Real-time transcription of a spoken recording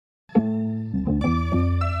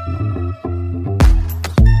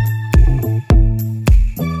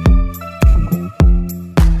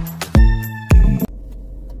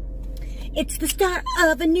It's the start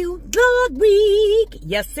of a new vlog week.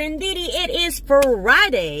 Yes, indeedy, it is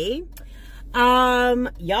Friday.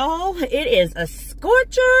 Y'all, it is a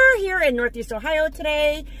scorcher here in Northeast Ohio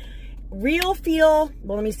today. Real feel,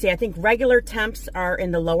 well, let me see. I think regular temps are in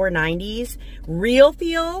the lower 90s. Real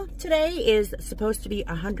feel today is supposed to be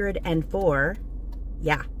 104.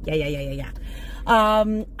 Yeah.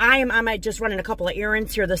 I am just running a couple of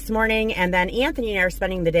errands here this morning, and then Anthony and I are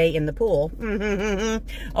spending the day in the pool.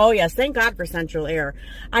 Oh yes, thank God for central air.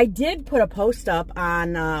 I did put a post up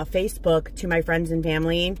on Facebook to my friends and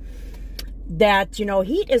family that, you know,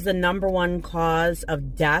 heat is the #1 cause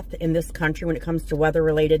of death in this country when it comes to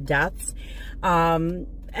weather-related deaths. And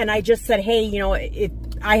I just said, hey, you know, if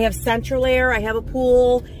I have central air, I have a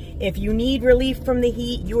pool. If you need relief from the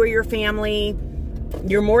heat, you or your family,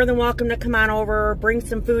 you're more than welcome to come on over, bring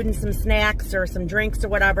some food and some snacks or some drinks or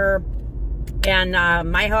whatever. And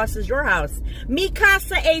my house is your house. Mi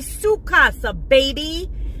casa es su casa, baby.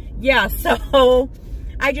 Yeah, so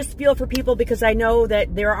I just feel for people because I know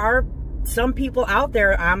that there are some people out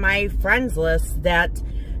there on my friends list that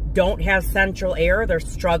don't have central air. They're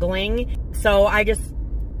struggling. So I just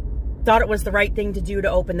thought it was the right thing to do to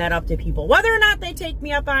open that up to people. Whether or not they take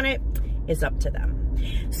me up on it is up to them.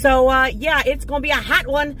 So, yeah, it's going to be a hot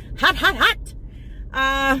one. Hot.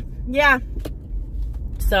 Yeah.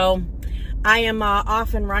 So, I am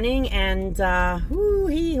off and running, and,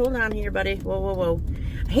 hold on here, buddy. Whoa.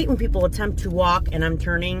 I hate when people attempt to walk and I'm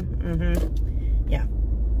turning. Yeah.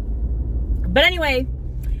 But anyway,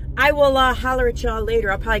 I will holler at y'all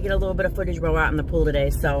later. I'll probably get a little bit of footage while we're out in the pool today.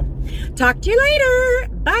 So, talk to you later.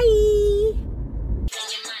 Bye.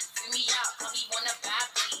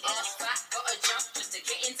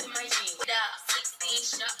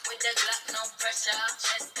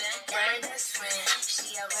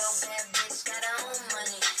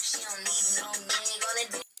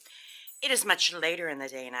 It is much later in the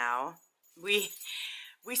day now. We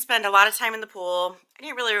spend a lot of time in the pool. I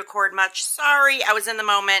didn't really record much. Sorry, I was in the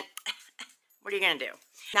moment. What are you gonna do?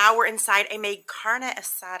 Now we're inside. I made carne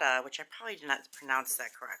asada, which I probably did not pronounce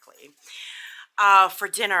that correctly. For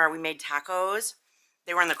dinner, we made tacos.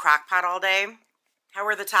 They were in the crock pot all day. How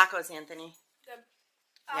were the tacos, Anthony? Good.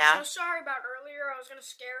 Yeah? So sorry about earlier. I was gonna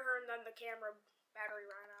scare her and then the camera battery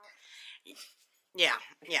ran out. Yeah.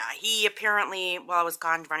 He apparently, while I was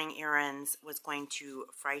gone running errands, was going to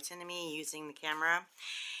frighten me using the camera.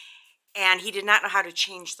 And he did not know how to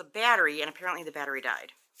change the battery, and apparently the battery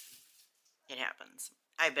died. It happens.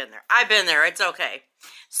 I've been there. It's okay.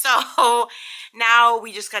 So now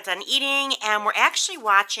we just got done eating, and we're actually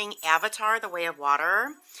watching Avatar: The Way of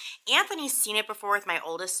Water. Anthony's seen it before with my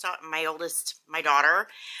daughter,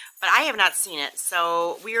 but I have not seen it.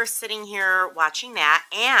 So we are sitting here watching that,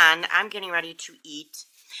 and I'm getting ready to eat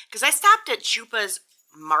because I stopped at Chupa's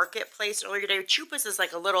marketplace earlier today. Chupa's is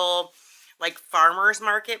like a little farmer's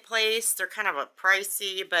marketplace. They're kind of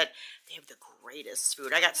pricey, but they have the greatest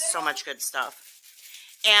food. I got so much good stuff.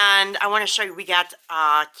 And I want to show you, we got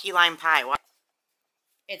key lime pie.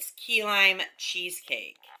 It's key lime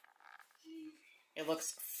cheesecake. It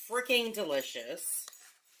looks freaking delicious.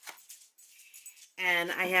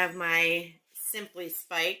 And I have my Simply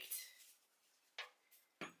Spiked.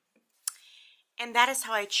 And that is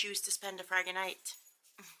how I choose to spend a Friday night.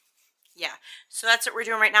 Yeah, so that's what we're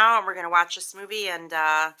doing right now. And we're going to watch this movie, and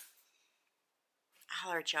I'll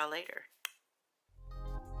holler at y'all later.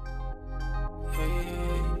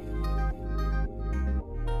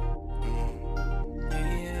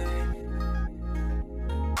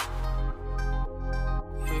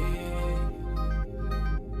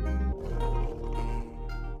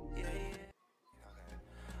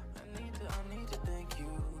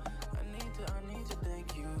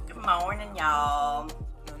 Good morning, y'all.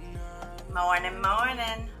 Morning.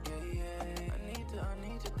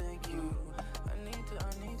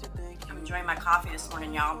 I'm enjoying my coffee this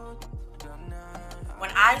morning, y'all.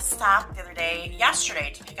 When I stopped the other day,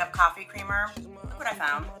 yesterday, to pick up coffee creamer, look what I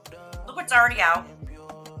found. Look what's already out.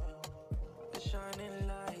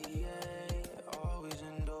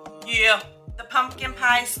 Yeah, the pumpkin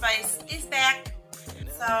pie spice is back.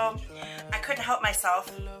 So I couldn't help myself.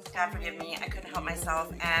 God forgive me, I couldn't help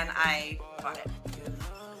myself, and I bought it.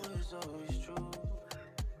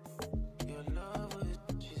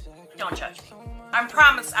 Don't judge me. I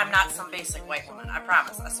promise I'm not some basic white woman. I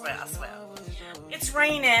promise. I swear. It's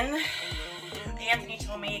raining. Anthony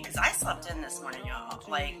told me, because I slept in this morning, y'all,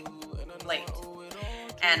 late.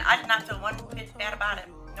 And I did not feel one bit bad about it.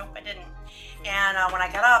 Nope, I didn't. And when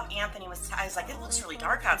I got up, I was like, it looks really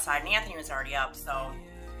dark outside, and Anthony was already up, so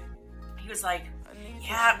he was like,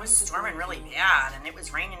 yeah, it was storming really bad, and it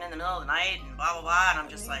was raining in the middle of the night, and blah, blah, blah, and I'm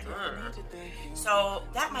just like, ugh. So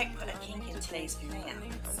that might put a kink in today's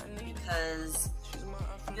plans, because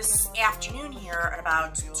this afternoon here at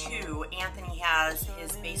about 2, Anthony has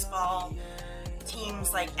his baseball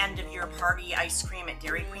team's like end of year party ice cream at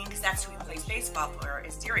Dairy Queen, because that's who he plays baseball for,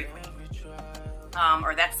 is Dairy Queen.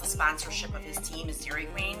 Or that's the sponsorship of his team, is Dairy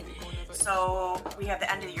Queen. So we have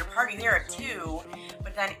the end of the year party there at 2,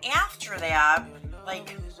 but then after that,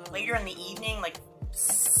 like later in the evening, like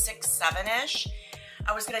 6, 7-ish,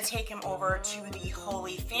 I was gonna take him over to the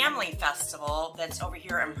Holy Family Festival that's over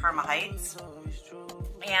here in Parma Heights.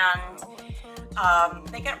 And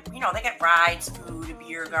they get rides, food, a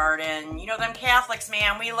beer garden. You know them Catholics,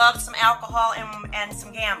 man, we love some alcohol and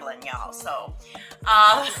some gambling, y'all. So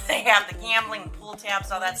they have the gambling, pool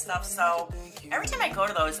tabs, all that stuff. So every time I go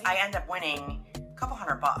to those, I end up winning a couple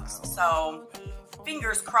 $100. So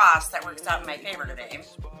fingers crossed that works out in my favor today.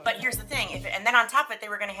 But here's the thing, and then on top of it, they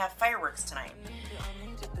were gonna have fireworks tonight.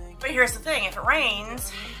 But here's the thing, if it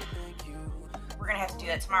rains, we're gonna have to do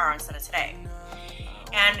that tomorrow instead of today.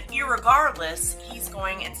 And irregardless, he's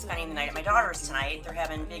going and spending the night at my daughter's tonight. They're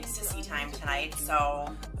having big sissy time tonight,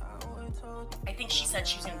 so I think she said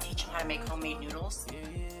she was going to teach him how to make homemade noodles.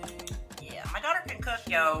 Yeah, my daughter can cook,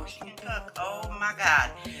 yo. She can cook. Oh my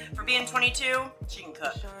God. For being 22, she can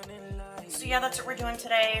cook. So yeah, that's what we're doing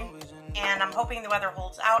today. And I'm hoping the weather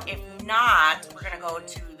holds out. If not, we're going to go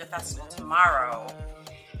to the festival tomorrow.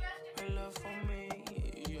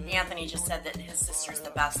 Anthony just said that his sister's the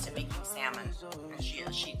best at making salmon. And she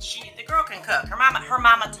is. The girl can cook. Her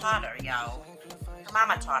mama taught her, yo. Her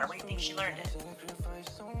mama taught her. Where do you think she learned it?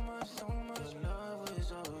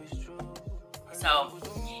 So,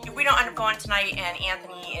 if we don't end up going tonight and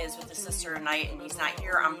Anthony is with his sister tonight and he's not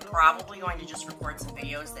here, I'm probably going to just record some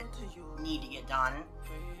videos that need to get done.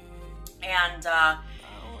 And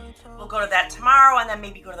we'll go to that tomorrow and then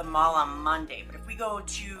maybe go to the mall on Monday. But if we go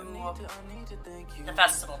to the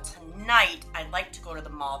festival tonight, I'd like to go to the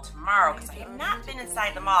mall tomorrow because I have not been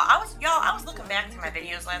inside the mall. I was looking back through my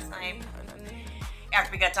videos last night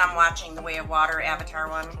after we got done watching the Way of Water Avatar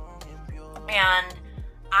one, and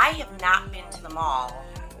I have not been to the mall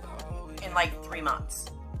in like 3 months.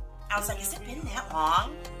 I was like, has it been that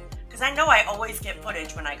long? Because I know I always get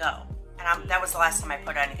footage when I go, and that was the last time I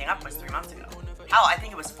put anything up was 3 months ago. Hell, I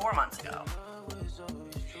think it was 4 months ago.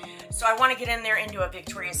 So I want to get in there into a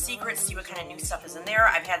Victoria's Secret, see what kind of new stuff is in there.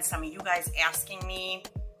 I've had some of you guys asking me,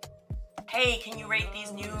 hey, can you rate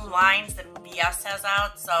these new lines that VS has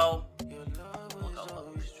out? So we'll go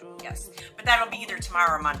look. Yes. But that'll be either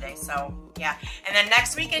tomorrow or Monday. So yeah. And then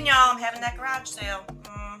next weekend, y'all, I'm having that garage sale.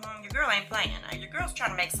 Your girl ain't playing. Your girl's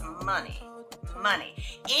trying to make some money.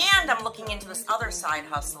 And I'm looking into this other side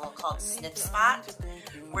hustle called Sniff Spot,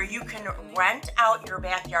 where you can rent out your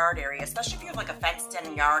backyard area, especially if you have like a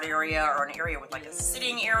fenced-in yard area or an area with like a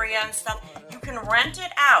sitting area and stuff. You can rent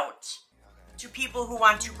it out to people who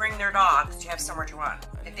want to bring their dogs to have somewhere to run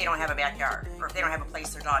if they don't have a backyard or if they don't have a place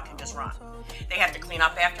their dog can just run. They have to clean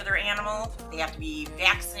up after their animal, they have to be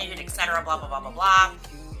vaccinated, etc., blah, blah, blah, blah, blah.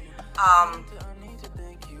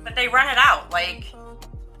 But they rent it out, like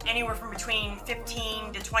anywhere from between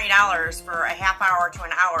 $15 to $20 for a half hour to an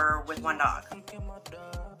hour with one dog.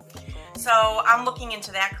 So I'm looking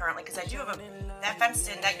into that currently because I do have that fenced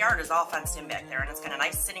in, that yard is all fenced in back there, and it's got a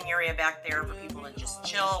nice sitting area back there for people to just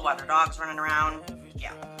chill while their dog's running around.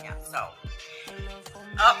 Yeah, so.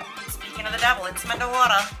 Oh, speaking of the devil, it's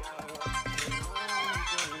Mendowata.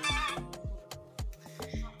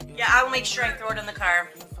 Yeah, I will make sure I throw it in the car.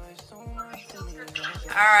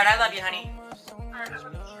 Alright, I love you, honey.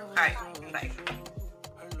 Alright, bye.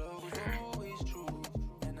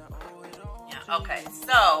 Yeah, okay,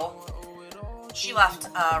 so she left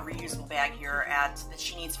a reusable bag here that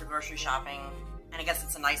she needs for grocery shopping, and I guess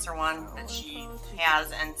it's a nicer one that she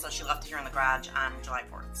has, and so she left it here in the garage on July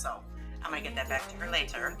 4th, so I'm gonna get that back to her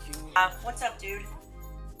later. What's up, dude?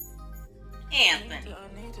 Anthony.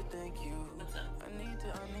 What's up?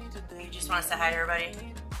 You just want to say hi to everybody?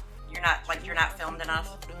 You're not filmed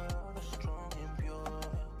enough?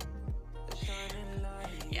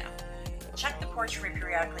 Yeah. Check the porch for me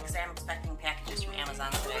periodically because I'm expecting packages from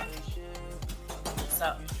Amazon today.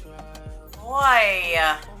 So, boy.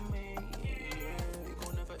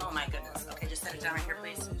 Oh my goodness. Okay, just set it down right here,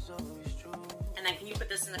 please. And then can you put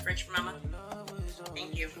this in the fridge for Mama?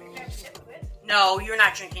 Thank you. No, you're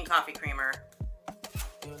not drinking coffee creamer.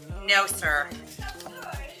 No, sir.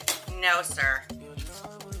 No, sir.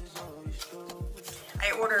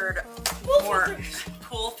 I ordered more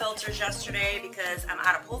pool filters yesterday because I'm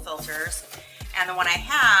out of pool filters, and the one I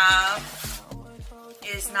have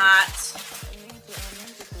is not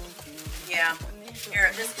Yeah. Here,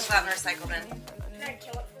 this can go out in the recycle bin. Can I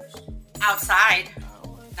kill it first? Outside.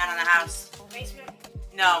 Not in the house. Basement?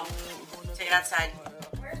 No. Take it outside.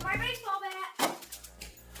 Where's my baseball bat?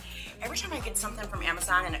 Every time I get something from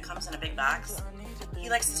Amazon and it comes in a big box, he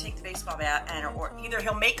likes to take the baseball bat and or either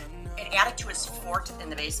he'll make and add it to his fort in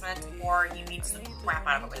the basement, or he beats the crap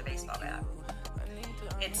out of it with a baseball bat.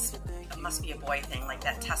 It must be a boy thing, like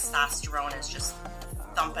that testosterone is just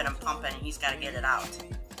thumping and pumping, and he's got to get it out.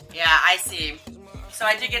 Yeah, I see. So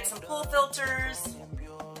I did get some pool filters.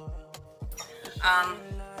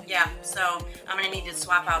 Yeah, so I'm going to need to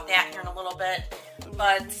swap out that here in a little bit.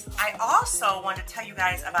 But I also want to tell you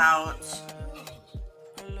guys about...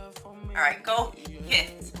 Alright, go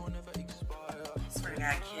kids. I swear to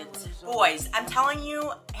God, kids. Boys, I'm telling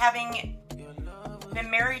you, having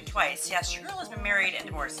been married twice. Yes, your girl has been married and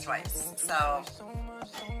divorced twice. So,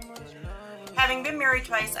 having been married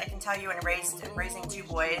twice, I can tell you, and raising two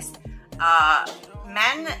boys,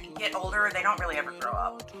 men get older, they don't really ever grow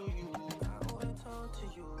up.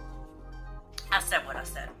 I said what I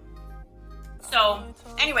said. So,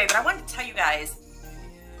 anyway, but I wanted to tell you guys,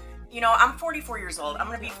 you know, I'm 44 years old. I'm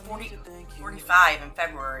going to be 45 in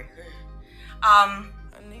February.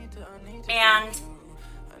 And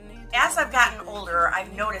as I've gotten older,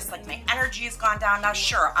 I've noticed, like, my energy has gone down. Now,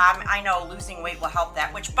 sure, I know losing weight will help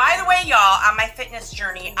that, which, by the way, y'all, on my fitness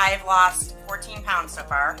journey, I've lost 14 pounds so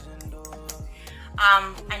far.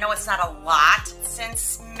 I know it's not a lot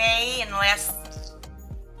since May in the last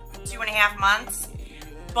 2.5 months,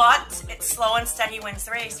 but it's slow and steady wins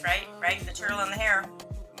the race, right? Right? The turtle and the hare.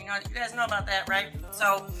 You know, you guys know about that, right?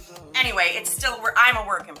 So, anyway, it's still, I'm a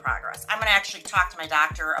work in progress. I'm going to actually talk to my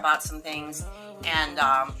doctor about some things, and,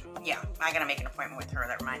 yeah, I got to make an appointment with her.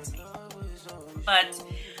 That reminds me. But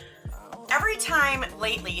every time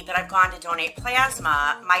lately that I've gone to donate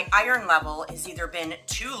plasma, my iron level has either been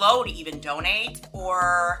too low to even donate,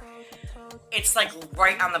 or it's like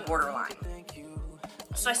right on the borderline.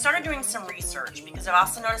 So I started doing some research because I've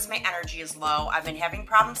also noticed my energy is low. I've been having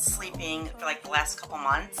problems sleeping for like the last couple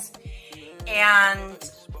months.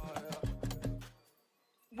 And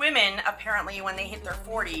women, apparently, when they hit their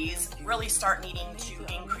 40s, really start needing to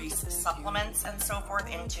increase supplements and so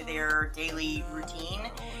forth into their daily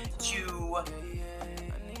routine to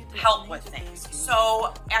help with things.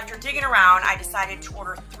 So after digging around, I decided to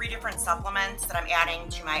order 3 different supplements that I'm adding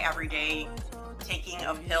to my everyday taking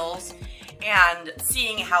of pills and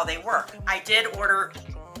seeing how they work. I did order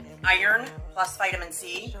iron plus vitamin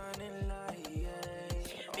C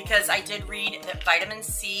because I did read that vitamin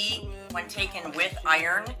C, when taken with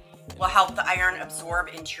iron, will help the iron absorb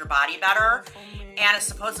into your body better, and it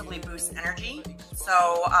supposedly boosts energy.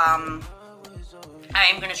 So I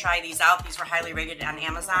am going to try these out. These were highly rated on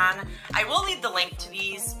Amazon. I will leave the link to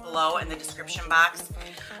these below in the description box.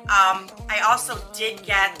 I also did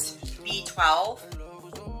get B12.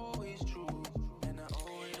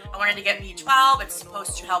 I wanted to get B12. It's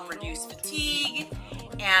supposed to help reduce fatigue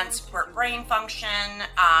and support brain function.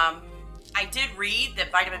 I did read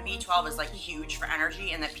that vitamin B12 is like huge for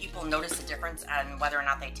energy, and that people notice a difference on whether or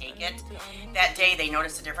not they take it. That day they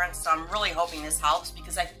notice a difference, so I'm really hoping this helps,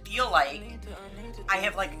 because I feel like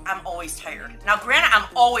I'm always tired. Now granted, I'm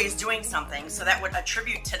always doing something, so that would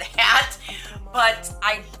attribute to that, but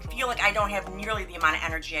I feel like I don't have nearly the amount of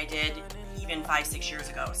energy I did even 5-6 years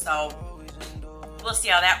ago. So we'll see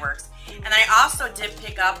how that works. And then I also did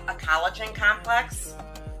pick up a collagen complex.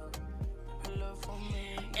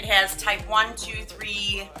 It has type 1, 2,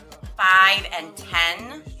 3, 5, and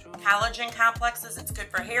 10 collagen complexes. It's good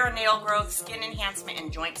for hair and nail growth, skin enhancement,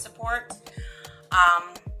 and joint support.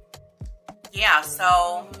 Yeah,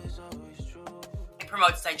 so it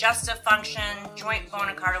promotes digestive function, joint, bone,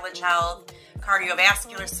 and cartilage health,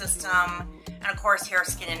 cardiovascular system, and of course hair,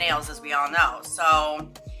 skin, and nails, as we all know. So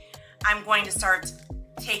I'm going to start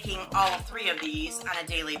taking all 3 of these on a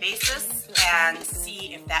daily basis and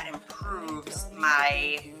see if that improves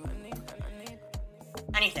my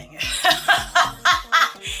anything.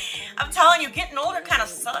 I'm telling you, getting older kind of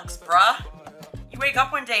sucks, bruh. You wake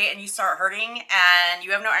up one day and you start hurting and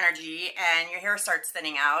you have no energy and your hair starts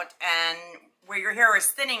thinning out, and where your hair is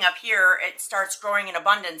thinning up here, it starts growing in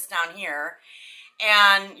abundance down here,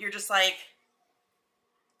 and you're just like,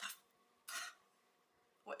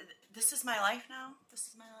 this is my life now? This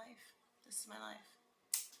is my life? This is my life.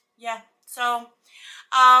 Yeah, so,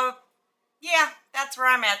 yeah, that's where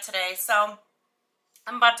I'm at today. So,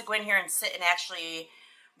 I'm about to go in here and sit and actually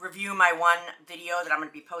review my one video that I'm going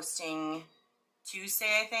to be posting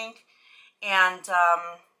Tuesday, I think. And,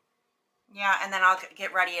 yeah, and then I'll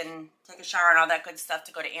get ready and take a shower and all that good stuff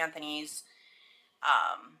to go to Anthony's,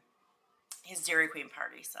 his Dairy Queen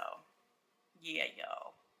party. So, Yeah, yo.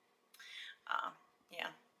 Yeah.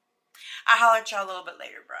 I'll holler at y'all a little bit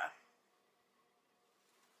later, bruh.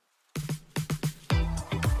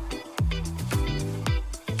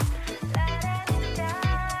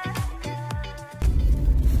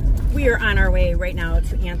 We are on our way right now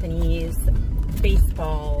to Anthony's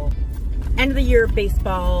baseball, end of the year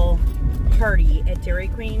baseball party at Dairy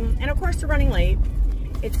Queen. And of course we're running late.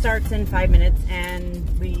 It starts in 5 minutes and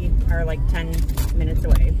we are like 10 minutes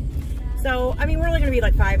away. So, I mean, we're only gonna be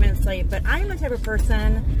like 5 minutes late, but I'm the type of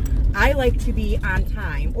person, I like to be on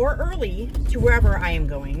time or early to wherever I am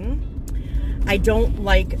going. I don't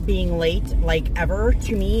like being late, like ever.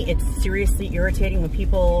 To me, it's seriously irritating when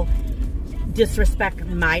people disrespect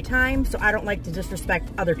my time, so I don't like to disrespect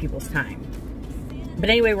other people's time.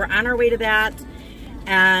 But anyway, we're on our way to that,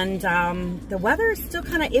 and the weather is still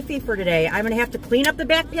kind of iffy for today. I'm gonna have to clean up the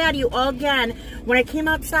back patio again. When I came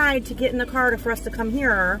outside to get in the car for us to come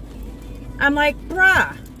here, I'm like,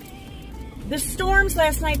 bruh, the storms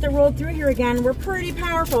last night that rolled through here again were pretty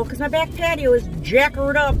powerful because my back patio is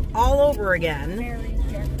jackered up all over again. Very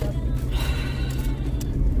jacked up.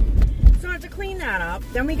 To clean that up,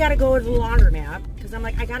 then we got to go to the laundromat because I'm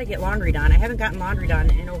like, I got to get laundry done. I haven't gotten laundry done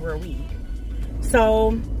in over a week. So,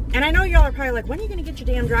 and I know y'all are probably like, when are you going to get your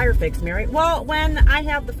damn dryer fixed, Mary? Well, when I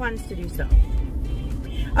have the funds to do so.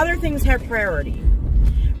 Other things have priority.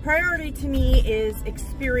 Priority to me is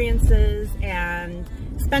experiences and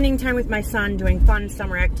spending time with my son doing fun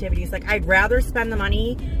summer activities. Like, I'd rather spend the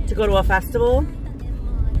money to go to a festival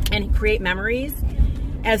and create memories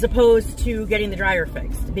as opposed to getting the dryer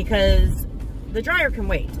fixed, because the dryer can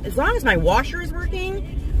wait. As long as my washer is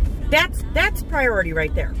working, that's priority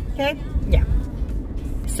right there, okay? Yeah.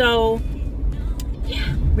 So,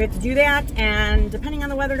 yeah, we have to do that, and depending on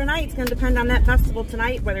the weather tonight, it's going to depend on that festival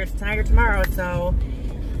tonight, whether it's tonight or tomorrow, so,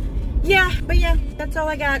 yeah, but yeah, that's all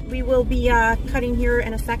I got. We will be cutting here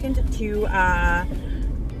in a second to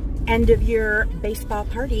end of year baseball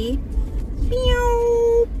party.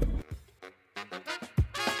 Meow.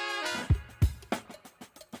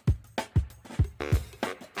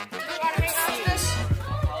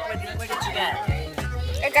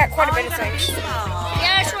 I got quite a bit of things.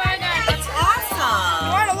 Yeah, that's what I got. That's awesome.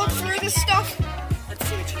 You want to look through this stuff? Let's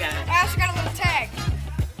see what you got. I also got a little tag.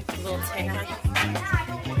 A little tag.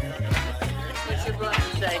 What's your brother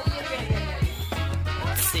say?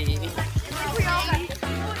 Let's see. We all got.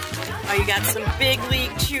 Oh, you got some big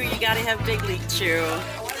league chew. You gotta have big league chew.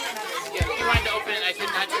 Yeah, he wanted to open it. I said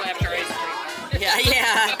not till after ice cream. Yeah,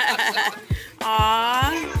 yeah.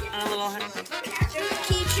 Aww. A little There's a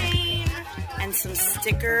keychain. and some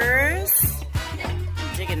stickers.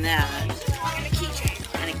 I'm digging that. And a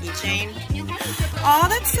keychain. And a keychain. Oh,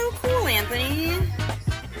 that's so cool, Anthony.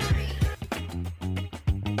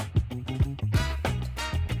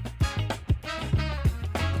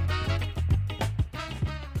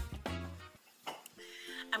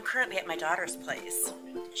 I'm currently at my daughter's place.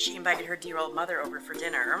 She invited her dear old mother over for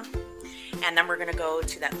dinner, and then we're gonna go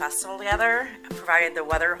to that festival together, provided the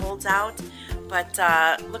weather holds out. But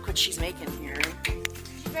look what she's making here.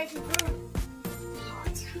 She's making food.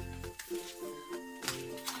 Hot.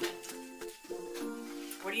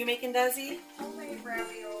 What are you making, Desi? Homemade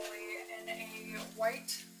ravioli in a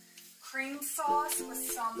white cream sauce with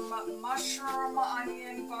some mushroom,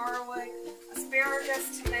 onion, garlic,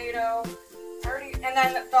 asparagus, tomato. And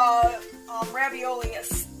then the ravioli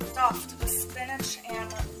is stuffed with spinach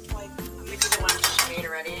and like. I'm gonna do the one she made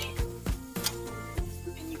already.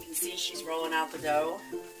 And you can see she's rolling out the dough.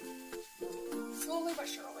 Slowly but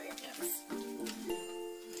surely. Yes.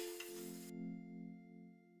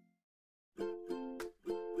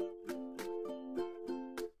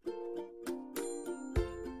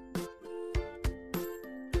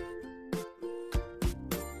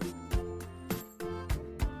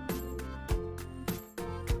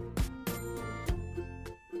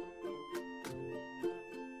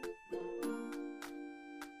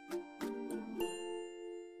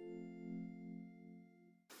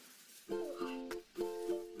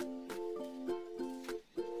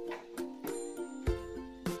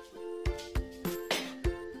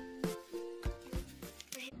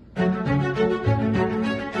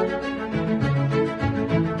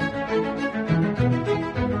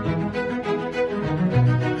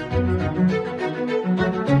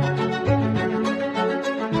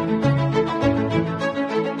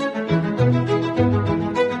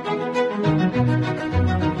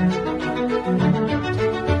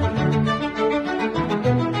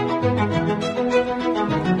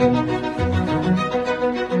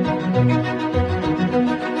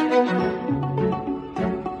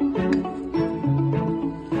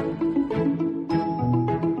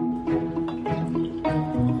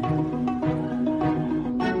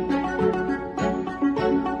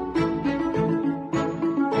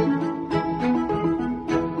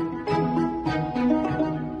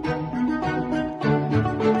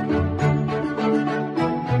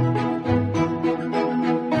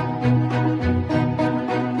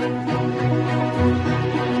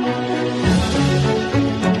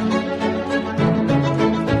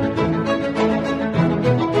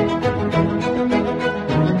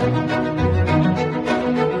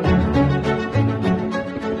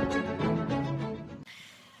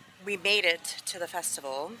 to the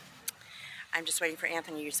festival. I'm just waiting for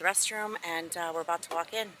Anthony to use the restroom, and we're about to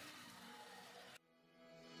walk in.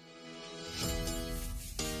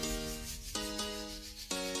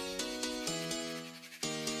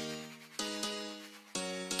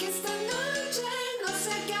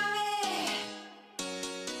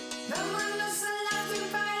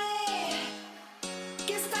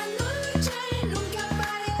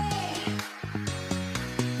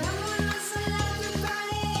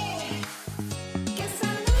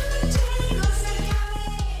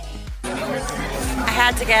 I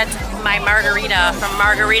had to get my margarita from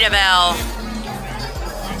Margaritaville.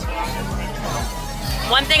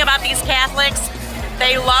 One thing about these Catholics,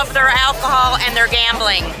 they love their alcohol and their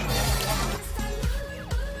gambling.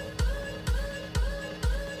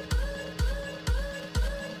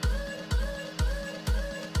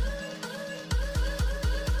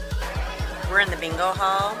 We're in the bingo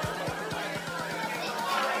hall.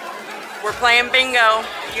 We're playing bingo.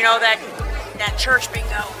 You know that church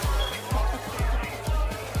bingo.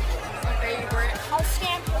 I'll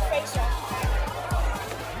stamp your face off.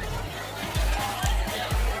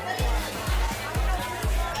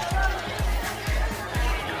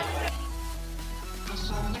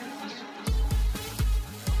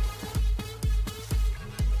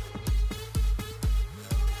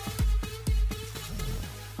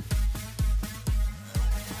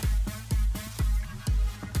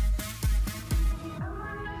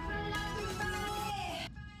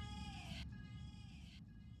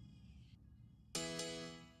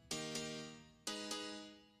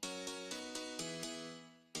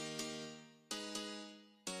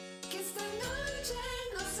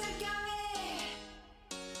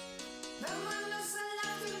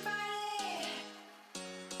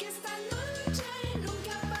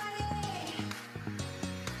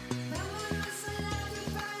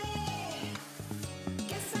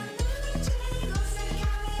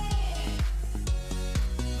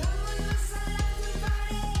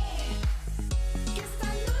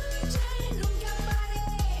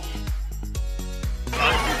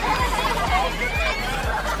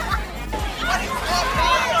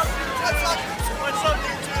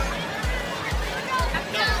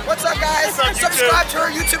 What's up, guys? Subscribe to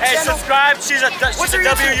her YouTube channel. Hey, subscribe. She's a W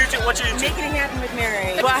YouTube. What's your YouTube? Making it happen with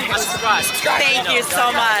Mary. Subscribe. Thank you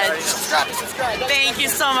so much. Subscribe. Thank you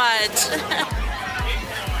so much.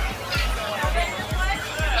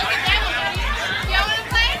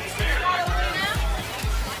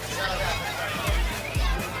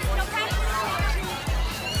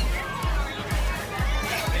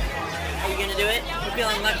 Are you gonna do it? You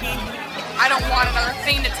feeling lucky? I don't want another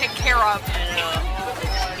thing to take care of. I know.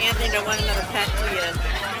 Anthony don't want another pet, do you?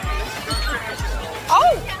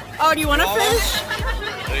 Oh, do you want a fish?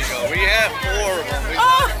 There you go. We have 4 of them.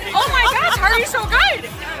 Oh my gosh, how are you so good?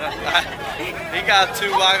 He got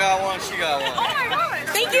 2. I got 1. She got 1. Oh my gosh.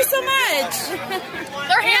 Thank you so much.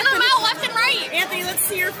 They're handing them out left and right. Anthony, let's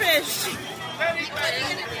see your fish.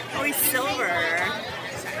 Oh, he's silver.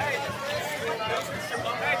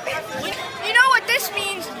 You know what this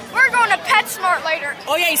means? We're going to PetSmart later.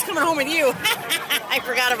 Oh yeah, he's coming home with you. I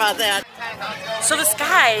forgot about that. So this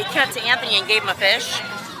guy came up to Anthony and gave him a fish.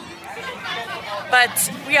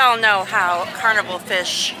 But we all know how carnival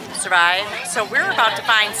fish survive. So we're about to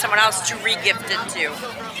find someone else to re-gift it to.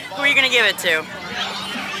 Who are you going to give it to?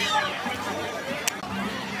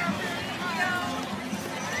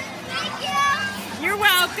 You're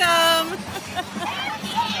welcome.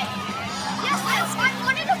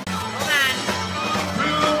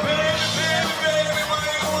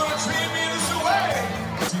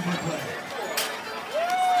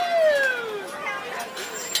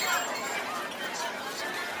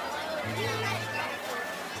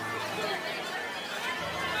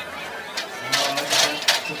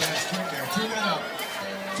 String up.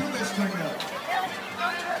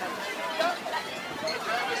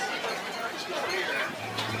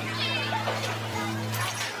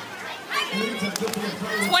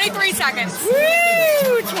 23 seconds. Woo!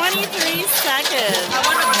 23 seconds. I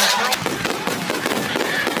wonder what that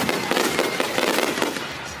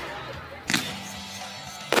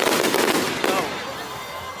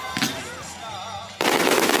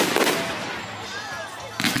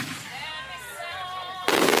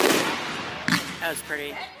That was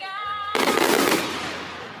pretty.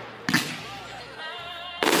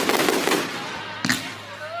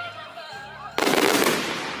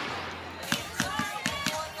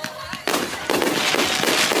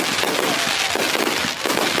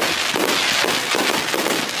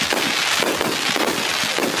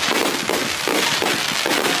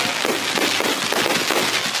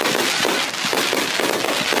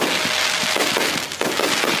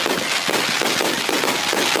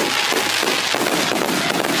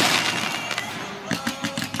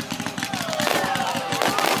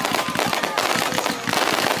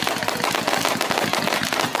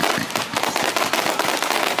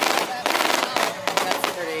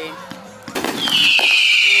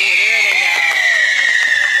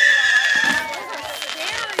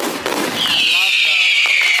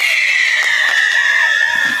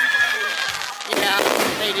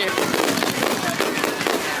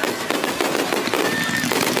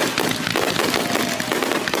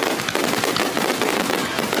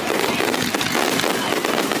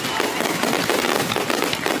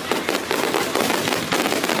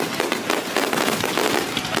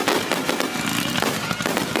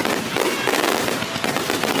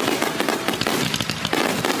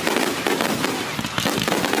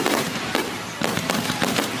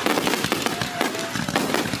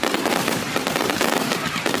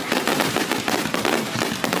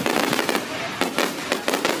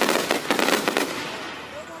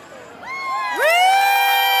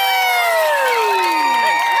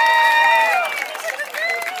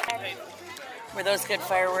 good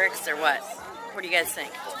fireworks or what? What do you guys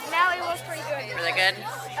think? Mally was pretty good. Were they good?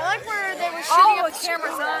 I like where they were shooting up the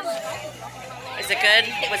cameras on. Is it good?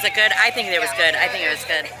 Was it good? I think it was good. I think it was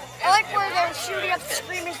good. I like where they were shooting up the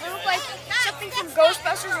screamers. It looked like something from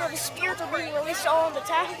Ghostbusters where the spirits are being released all on the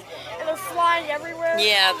town and they're flying everywhere.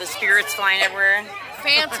 Yeah, the spirits flying everywhere.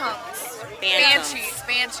 Phantoms. Phantoms.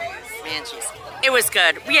 Banshees. It was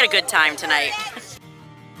good. We had a good time tonight.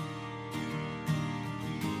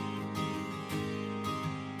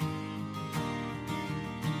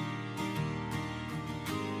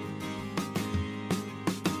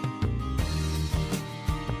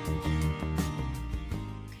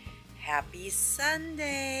 Happy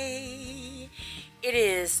Sunday. It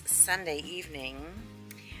is Sunday evening,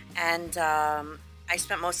 and I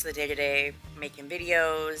spent most of the day today making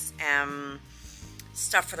videos and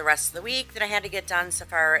stuff for the rest of the week that I had to get done so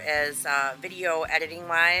far as video editing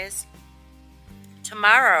wise.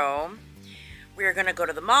 Tomorrow we're gonna go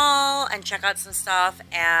to the mall and check out some stuff,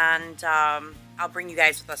 and I'll bring you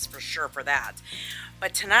guys with us for sure for that.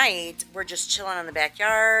 But tonight we're just chilling in the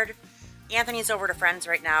backyard. Anthony's over to friends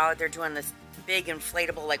right now. They're doing this big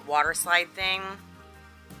inflatable like water slide thing.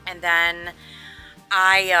 And then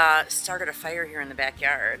I started a fire here in the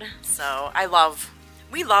backyard. So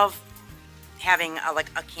we love having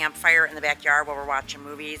a campfire in the backyard while we're watching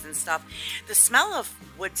movies and stuff. The smell of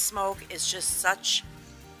wood smoke is just such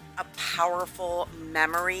a powerful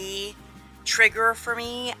memory trigger for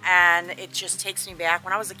me, and it just takes me back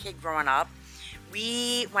when I was a kid growing up.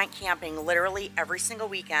 We went camping literally every single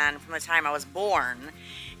weekend from the time I was born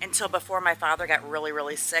until before my father got really,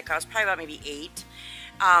 really sick. I was probably about maybe 8.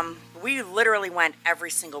 We literally went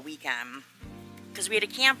every single weekend because we had a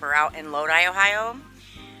camper out in Lodi, Ohio.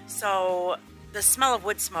 So the smell of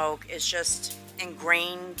wood smoke is just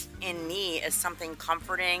ingrained in me as something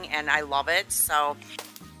comforting, and I love it. So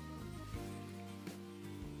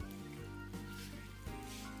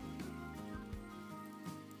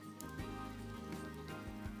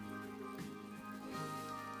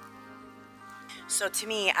to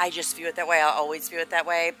me, I just view it that way. I'll always view it that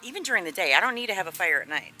way. Even during the day. I don't need to have a fire at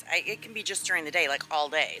night. It can be just during the day, like all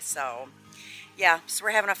day. So, yeah. So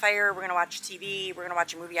we're having a fire. We're going to watch TV. We're going to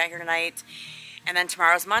watch a movie out here tonight. And then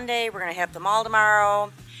tomorrow's Monday. We're going to hit up the mall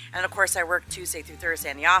tomorrow. And, of course, I work Tuesday through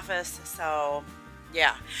Thursday in the office. So,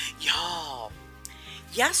 yeah. Y'all,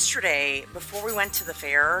 yesterday, before we went to the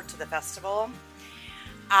fair, to the festival,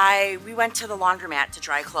 we went to the laundromat to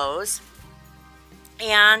dry clothes.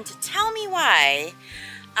 And tell me why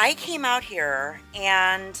I came out here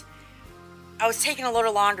and I was taking a load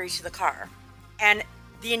of laundry to the car, and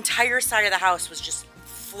the entire side of the house was just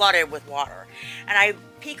flooded with water. And I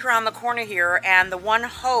peek around the corner here, and the one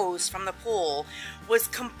hose from the pool was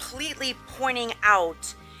completely pointing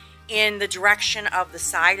out in the direction of the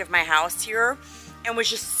side of my house here, and was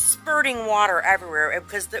just spurting water everywhere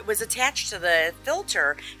because it was attached to the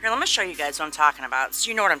filter. Here, let me show you guys what I'm talking about so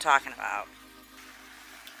you know what I'm talking about.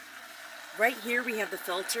 Right here we have the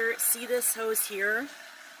filter. See this hose here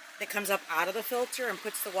that comes up out of the filter and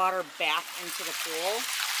puts the water back into the pool?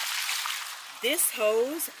 This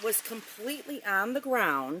hose was completely on the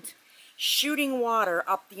ground, shooting water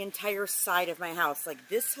up the entire side of my house. Like,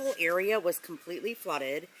 this whole area was completely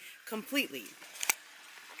flooded. Completely.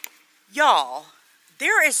 Y'all,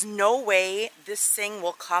 there is no way this thing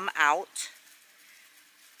will come out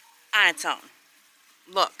on its own.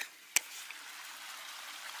 Look.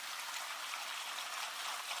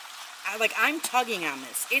 I'm tugging on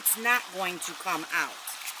this. It's not going to come out.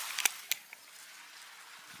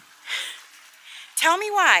 Tell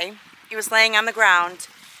me why it was laying on the ground,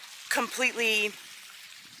 completely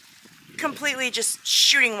just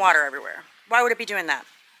shooting water everywhere. Why would it be doing that?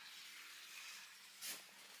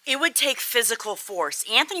 It would take physical force.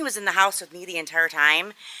 Anthony was in the house with me the entire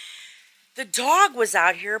time. The dog was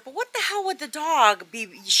out here, but what the hell would the dog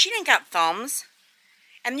be? She didn't got thumbs.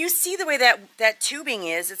 And you see the way that tubing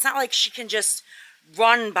is. It's not like she can just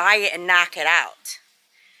run by it and knock it out.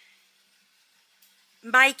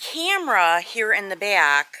 My camera here in the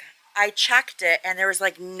back, I checked it, and there was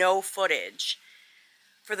like no footage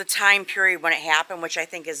for the time period when it happened, which I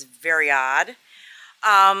think is very odd.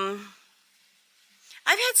 I've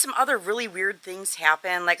had some other really weird things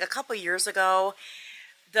happen. Like a couple years ago,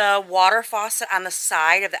 the water faucet on the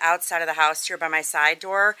side of the outside of the house here by my side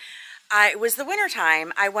door, it was the winter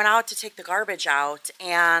time. I went out to take the garbage out,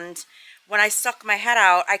 and when I stuck my head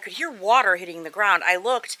out, I could hear water hitting the ground. I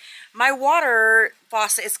looked, my water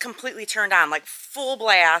faucet is completely turned on, like full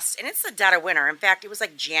blast, and it's the dead of winter. In fact, it was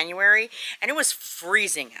like January, and it was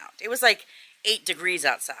freezing out. It was like 8 degrees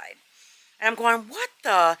outside. And I'm going, what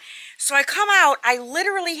the? So I come out, I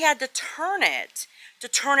literally had to turn it to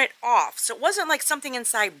turn it off. So it wasn't like something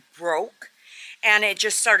inside broke and it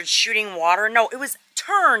just started shooting water. No, it was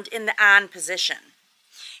turned in the on position.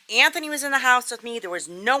 Anthony was in the house with me. There was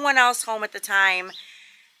no one else home at the time.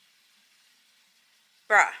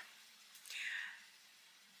 Bruh.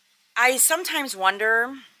 I sometimes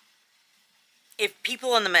wonder if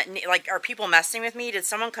people in the, like, are people messing with me? Did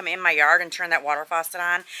someone come in my yard and turn that water faucet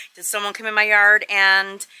on? Did someone come in my yard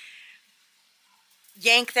and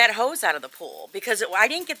yank that hose out of the pool? Because I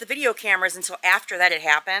didn't get the video cameras until after that had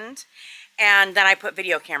happened. And then I put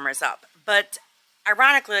video cameras up. But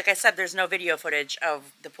ironically, like I said, there's no video footage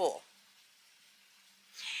of the pool,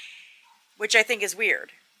 which I think is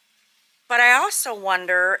weird. But I also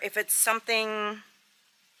wonder if it's something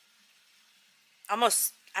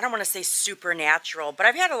almost, I don't want to say supernatural, but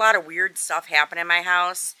I've had a lot of weird stuff happen in my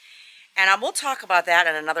house. And we'll talk about that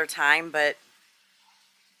at another time, but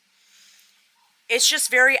it's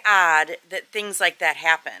just very odd that things like that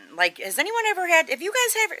happen. Like, has anyone ever had, have you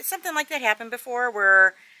guys had something like that happen before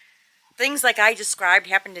where things like I described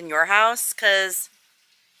happened in your house? Because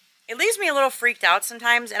it leaves me a little freaked out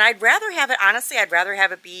sometimes, and I'd rather have it, honestly, I'd rather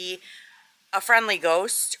have it be a friendly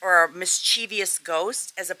ghost or a mischievous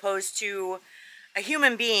ghost as opposed to a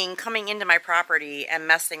human being coming into my property and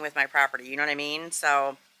messing with my property. You know what I mean?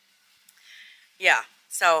 So, yeah.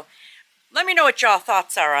 So, let me know what y'all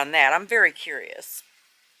thoughts are on that. I'm very curious.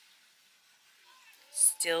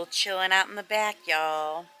 Still chilling out in the back,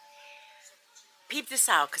 y'all. Peep this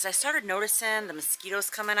out, because I started noticing the mosquitoes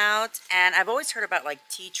coming out, and I've always heard about like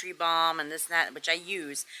tea tree balm and this and that, which I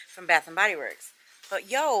use from Bath and Body Works. But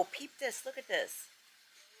yo, peep this, look at this.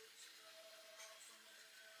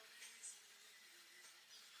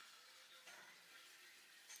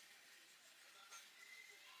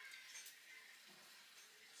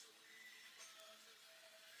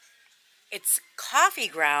 It's coffee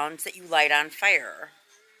grounds that you light on fire.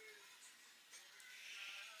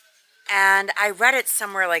 And I read it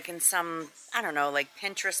somewhere, like in some, I don't know, like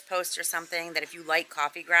Pinterest post or something, that if you light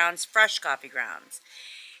coffee grounds, fresh coffee grounds,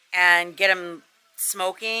 and get them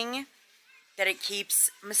smoking, that it keeps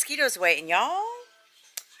mosquitoes away. And y'all,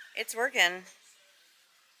 it's working.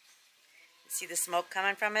 See the smoke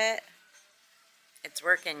coming from it? It's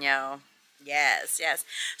working, yo. Yes, yes.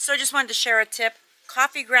 So I just wanted to share a tip.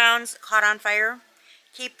 Coffee grounds caught on fire,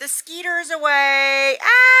 keep the skeeters away.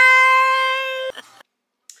 Ah!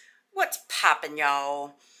 What's poppin',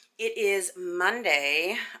 y'all? It is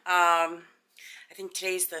Monday. I think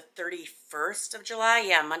today's the 31st of July.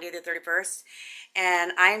 Yeah, Monday the 31st.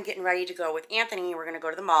 And I am getting ready to go with Anthony. We're going to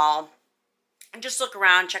go to the mall and just look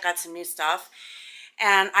around, check out some new stuff.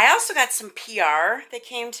 And I also got some PR that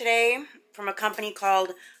came today from a company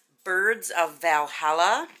called Birds of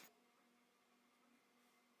Valhalla.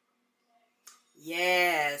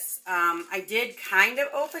 Yes, I did kind of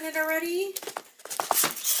open it already.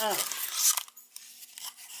 Oh.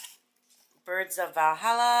 Birds of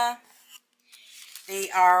Valhalla. They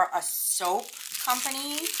are a soap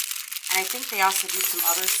company, and I think they also do some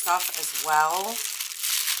other stuff as well.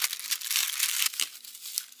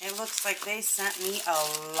 It looks like they sent me a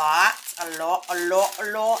lot.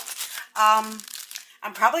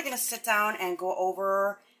 I'm probably going to sit down and go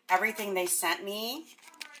over everything they sent me.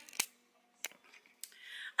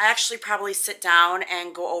 I actually probably sit down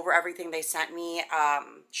and go over everything they sent me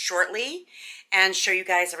shortly and show you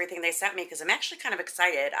guys everything they sent me because I'm actually kind of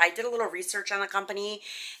excited. I did a little research on the company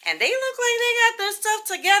and they look like they got their stuff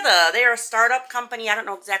together. They are a startup company. I don't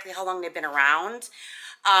know exactly how long they've been around,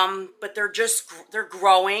 but they're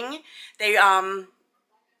growing. They kind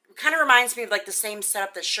of reminds me of like the same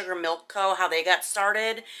setup that Sugar Milk Co., how they got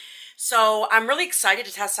started. So I'm really excited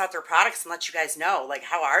to test out their products and let you guys know, like,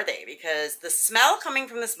 how are they? Because the smell coming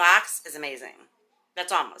from this box is amazing.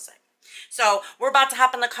 That's all I'm going to say. So we're about to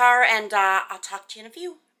hop in the car, and I'll talk to you in a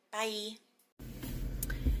few. Bye.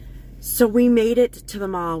 So we made it to the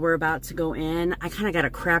mall. We're about to go in. I kind of got a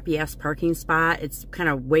crappy-ass parking spot. It's kind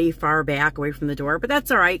of way far back away from the door, but that's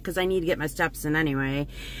all right because I need to get my steps in anyway.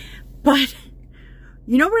 But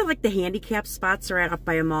you know where like the handicap spots are at up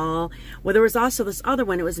by a mall? Well, there was also this other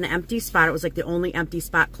one. It was an empty spot. It was like the only empty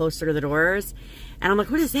spot closer to the doors. And I'm like,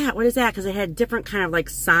 what is that? What is that? Because it had a different kind of like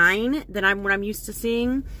sign than what I'm used to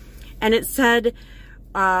seeing. And it said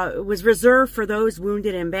it was reserved for those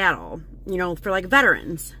wounded in battle, you know, for like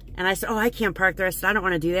veterans. And I said, oh, I can't park there. I said, I don't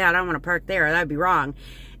want to do that. I don't want to park there. That'd be wrong.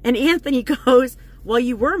 And Anthony goes, well,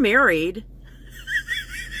 you were married.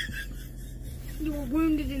 You were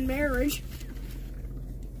wounded in marriage.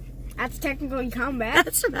 That's technically combat.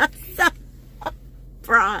 That's messed up.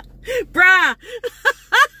 Bruh. Bruh.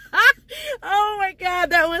 Oh my God,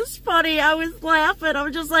 That was funny. I was laughing. I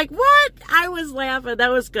was just like, what? I was laughing.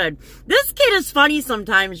 That was good. This kid is funny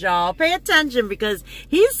sometimes, y'all. Pay attention because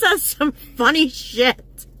he says some funny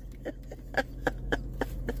shit.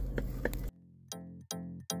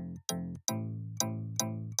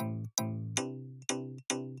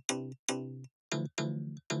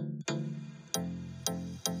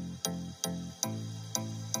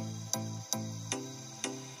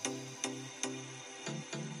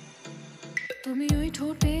 তুমি ওই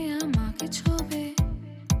ঠোঁটে আমাকে ছোবে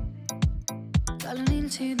কালো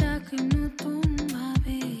নীলছে ডাক নতুন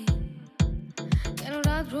ভাবে কেন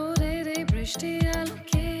রাত ভোরের এই বৃষ্টি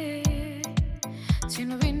আলোকে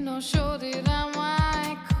ছিন্ন ভিন্ন শরীর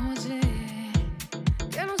আমায় খোঁজে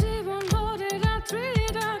কেন জীবন ভরে রাত্রি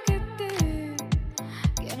ডাকেতে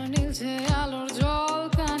কেন নীলছে আলোর জল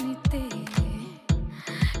কানিতে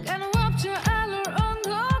কেন ভাবছে আলোর অন্ধ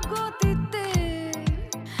গতিতে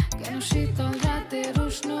কেন শীতল রাতের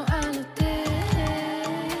উষ্ণ আলোতে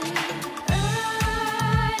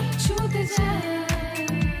ছুতে যায়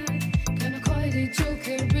কেন খয়েরি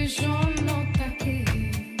চোখের বিষণ্ণতাকে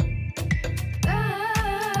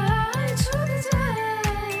ছুতে যায়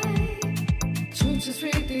ছুটছে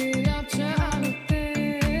স্মৃতি আবছা আলোতে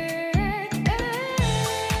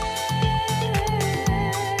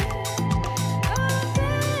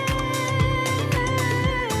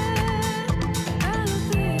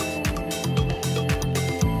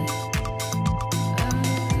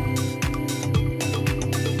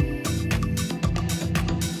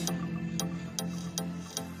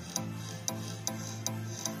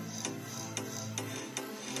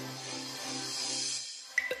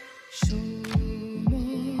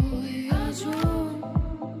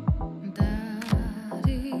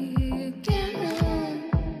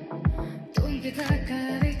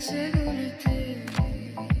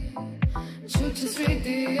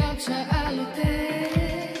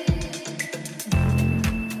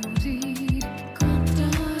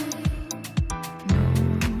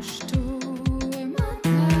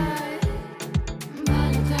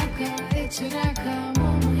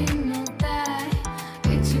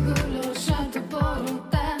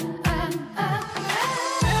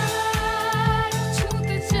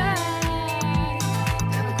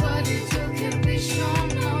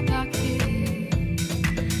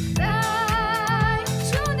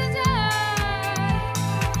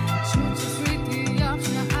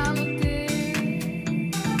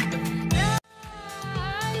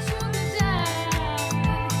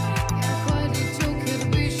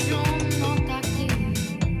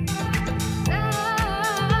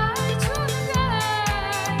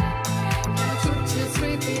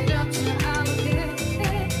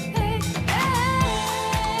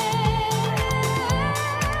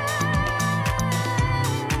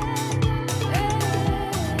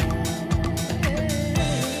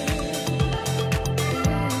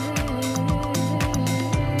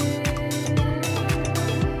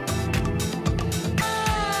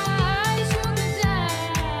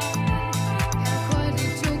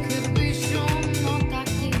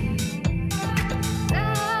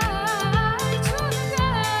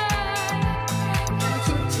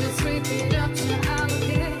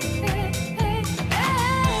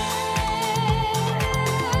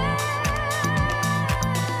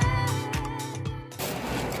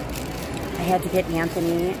I had to get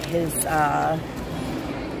Anthony his,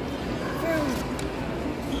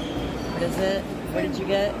 what is it? What did you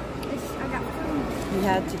get? I got food. You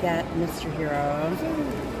had to get Mr. Hero.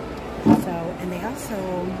 So, and they also,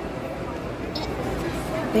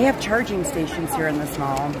 they have charging stations here in this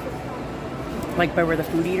mall, like by where the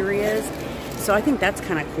food eatery is. So I think that's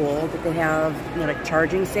kind of cool that they have, you know, like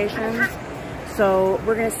charging stations. So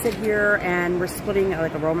we're gonna sit here and we're splitting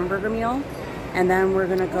like a Roman burger meal. And then we're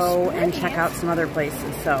gonna go and check out some other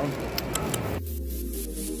places. So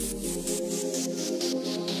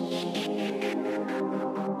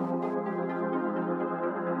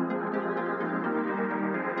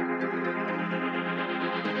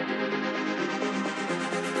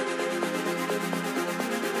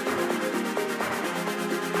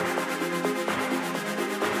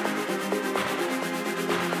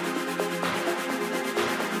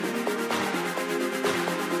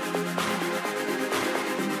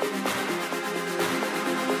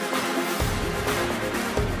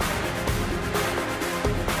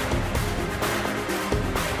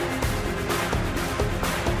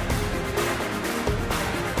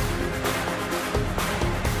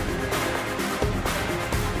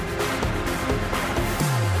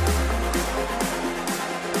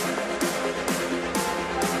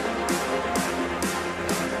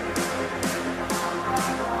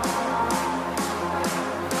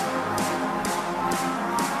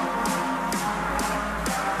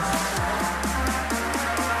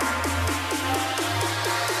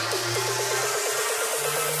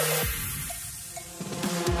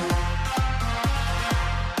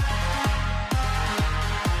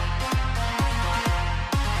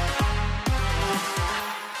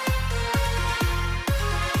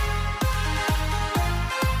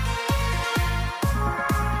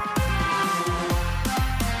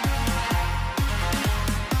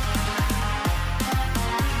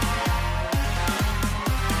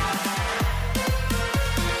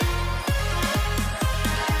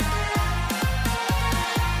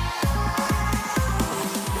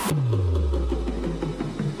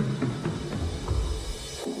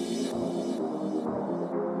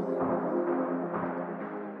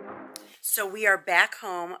So we are back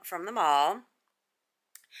home from the mall.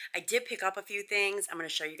 I did pick up a few things. I'm going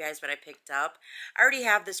to show you guys what I picked up. I already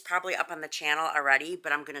have this probably up on the channel already,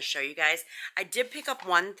 but I'm going to show you guys. I did pick up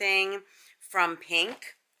one thing from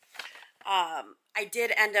Pink. I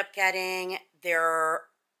did end up getting their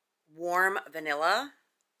warm vanilla.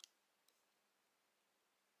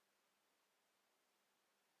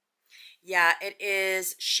 Yeah, it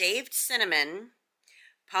is shaved cinnamon,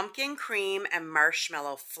 pumpkin cream, and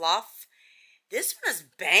marshmallow fluff. This one is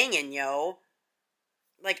banging, yo.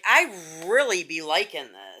 Like, I really be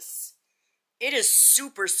liking this. It is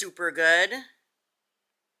super, super good.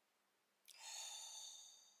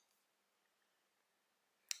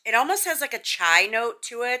 It almost has like a chai note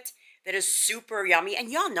to it that is super yummy. And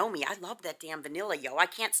y'all know me. I love that damn vanilla, yo. I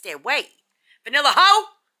can't stay away. Vanilla ho!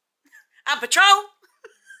 On patrol!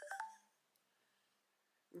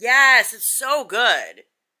 Yes, it's so good.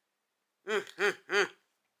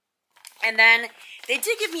 And then they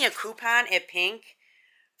did give me a coupon at Pink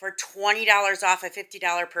for $20 off a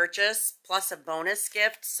 $50 purchase plus a bonus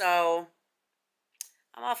gift. So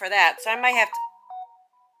I'm all for that. So I might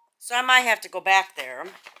have to go back there.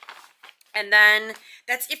 And then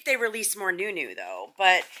that's if they release more new though.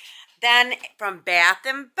 But then from Bath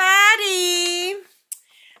and Body,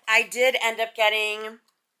 I did end up getting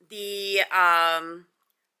the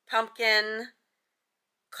pumpkin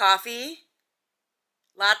coffee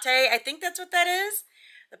latte. I think that's what that is.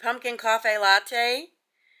 The pumpkin coffee latte.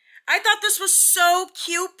 I thought this was so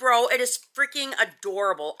cute, bro. It is freaking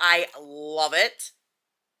adorable. I love it.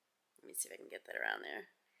 Let me see if I can get that around there.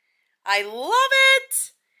 I love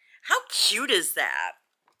it. How cute is that?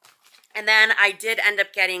 And then I did end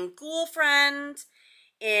up getting Girlfriend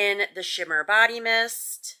in the Shimmer Body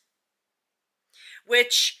Mist,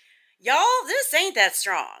 which, y'all, this ain't that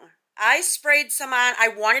strong. I sprayed some on. I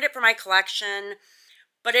wanted it for my collection,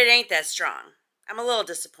 but it ain't that strong. I'm a little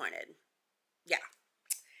disappointed. Yeah.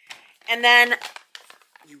 And then,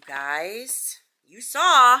 you guys, you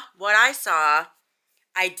saw what I saw.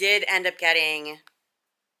 I did end up getting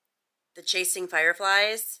the Chasing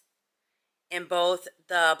Fireflies in both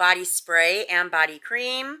the body spray and body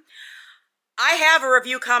cream. I have a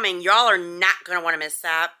review coming. Y'all are not going to want to miss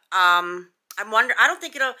that. I'm wondering, I don't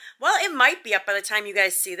think it'll, well, it might be up by the time you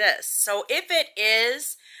guys see this. So if it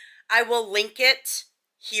is, I will link it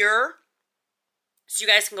here so you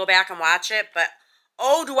guys can go back and watch it. But,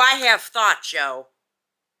 oh, do I have thoughts, yo.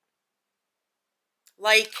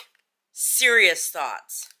 Like, serious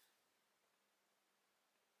thoughts.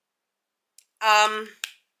 I'll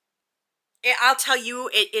tell you,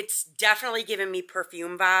 it's definitely giving me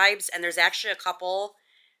perfume vibes, and there's actually a couple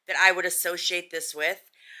that I would associate this with.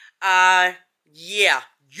 Yeah.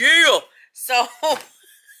 So,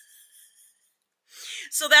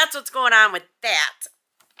 so that's what's going on with that.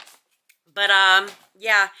 But,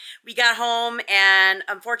 yeah, we got home, and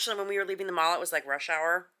unfortunately, when we were leaving the mall, it was like rush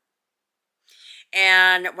hour.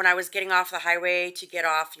 And when I was getting off the highway to get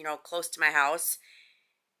off, you know, close to my house,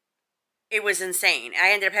 it was insane.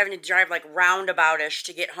 I ended up having to drive like roundabout-ish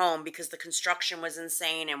to get home because the construction was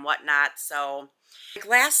insane and whatnot. So, like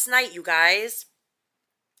last night, you guys,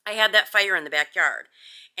 I had that fire in the backyard.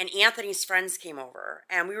 And Anthony's friends came over.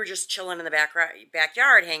 And we were just chilling in the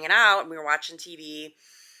backyard, hanging out. And we were watching TV.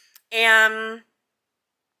 And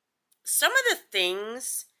some of the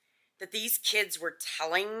things that these kids were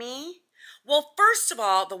telling me. Well, first of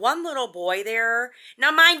all, the one little boy there.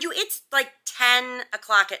 Now, mind you, it's like 10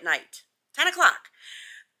 o'clock at night. 10 o'clock.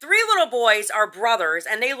 3 little boys are brothers,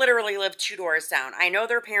 and they literally live 2 doors down. I know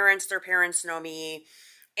their parents know me,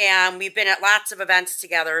 and we've been at lots of events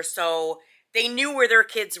together, so they knew where their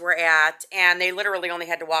kids were at, and they literally only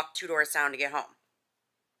had to walk 2 doors down to get home.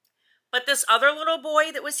 But this other little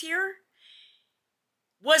boy that was here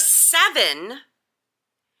was 7, and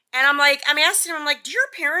I'm asking him, I'm like, do your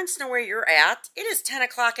parents know where you're at? It is 10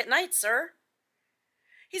 o'clock at night, sir.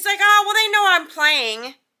 He's like, oh, well, they know I'm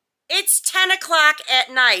playing. It's 10 o'clock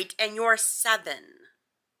at night, and you're 7.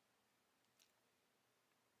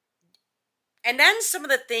 And then some of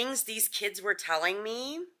the things these kids were telling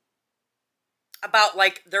me about,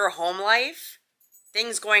 like, their home life,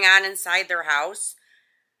 things going on inside their house,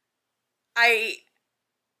 I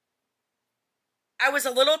was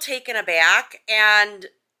a little taken aback, and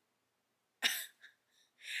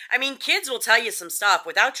I mean, kids will tell you some stuff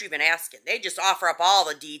without you even asking. They just offer up all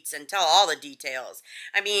the deets and tell all the details.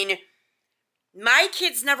 I mean, my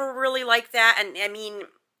kids never really like that. And I mean,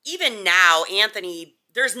 even now, Anthony,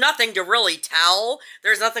 there's nothing to really tell.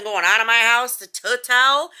 There's nothing going on in my house to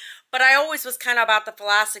tell. But I always was kind of about the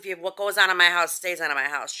philosophy of what goes on in my house stays on in my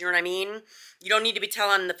house. You know what I mean? You don't need to be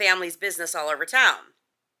telling the family's business all over town.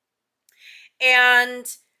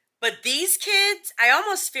 But these kids, I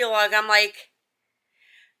almost feel like I'm like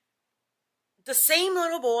the same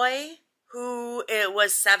little boy who it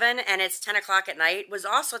was 7 and it's 10 o'clock at night was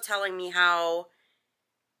also telling me how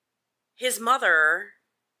his mother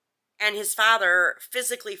and his father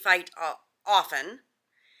physically fight often,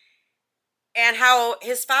 and how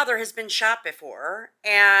his father has been shot before,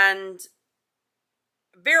 and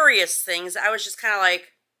various things. I was just kind of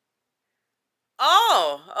like,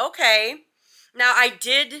 oh, okay. Now, I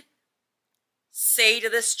did say to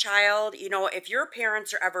this child, you know, if your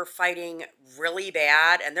parents are ever fighting really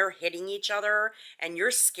bad and they're hitting each other and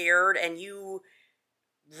you're scared and you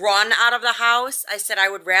run out of the house, I said, I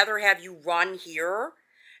would rather have you run here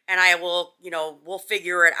and I will, you know, we'll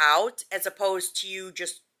figure it out, as opposed to you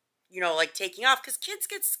just, you know, like taking off, because kids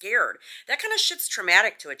get scared. That kind of shit's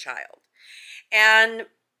traumatic to a child. And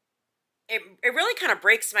it really kind of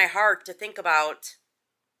breaks my heart to think about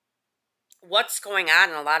what's going on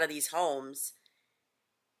in a lot of these homes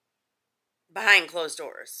behind closed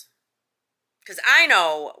doors. Because I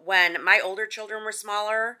know when my older children were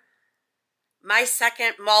smaller, my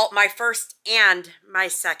first and my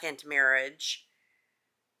second marriage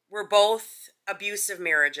were both abusive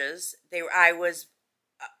marriages. I was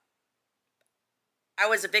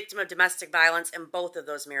a victim of domestic violence in both of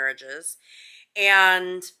those marriages.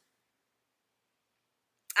 And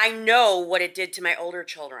I know what it did to my older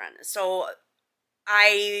children. So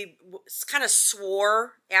I kind of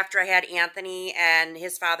swore after I had Anthony and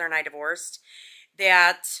his father and I divorced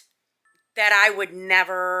that I would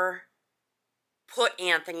never put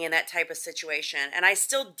Anthony in that type of situation. And I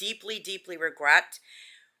still deeply, deeply regret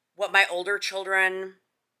what my older children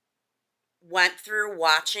went through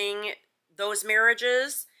watching those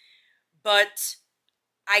marriages. But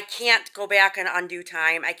I can't go back and undo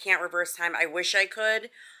time. I can't reverse time. I wish I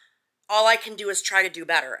could. All I can do is try to do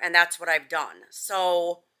better, and that's what I've done.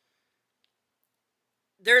 So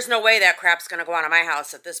there's no way that crap's going to go on in my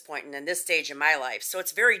house at this point and in this stage in my life. So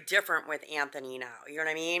it's very different with Anthony now. You know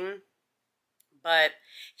what I mean? But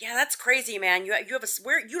yeah, that's crazy, man. You have you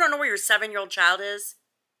don't know where your 7-year-old child is?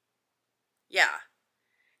 Yeah.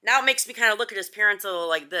 Now it makes me kind of look at his parents a little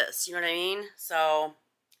like this. You know what I mean? So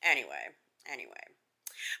anyway.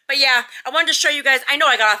 But yeah, I wanted to show you guys. I know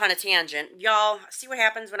I got off on a tangent. Y'all, see what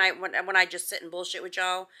happens when I just sit and bullshit with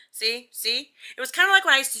y'all? See? It was kind of like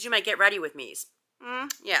when I used to do my get ready with me's.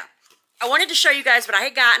 Yeah. I wanted to show you guys what I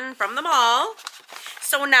had gotten from the mall.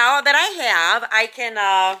 So now that I have, I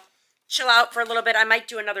can chill out for a little bit. I might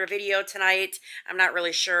do another video tonight. I'm not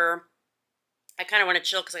really sure. I kind of want to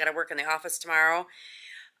chill because I got to work in the office tomorrow.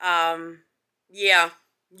 Yeah.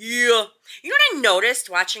 You know what I noticed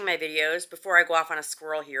watching my videos before I go off on a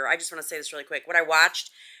squirrel here? I just want to say this really quick. What I watched,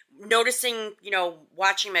 noticing, you know,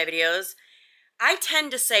 watching my videos, I tend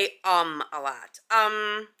to say a lot.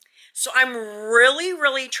 So I'm really,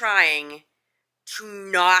 really trying to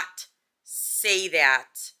not say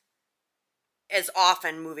that as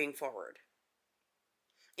often moving forward.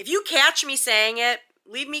 If you catch me saying it,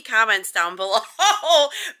 leave me comments down below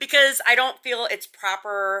because I don't feel it's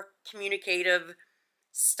proper communicative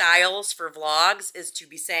styles for vlogs is to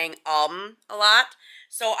be saying a lot.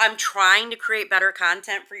 So I'm trying to create better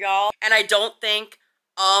content for y'all, and I don't think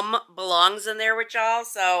belongs in there with y'all.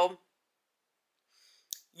 So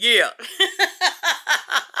yeah.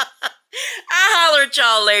 I'll holler at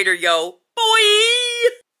y'all later, yo.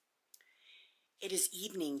 Boy! It is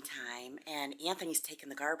evening time, and Anthony's taking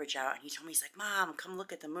the garbage out, and he told me, he's like, Mom, come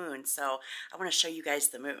look at the moon. So I want to show you guys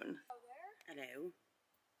the moon. Hello.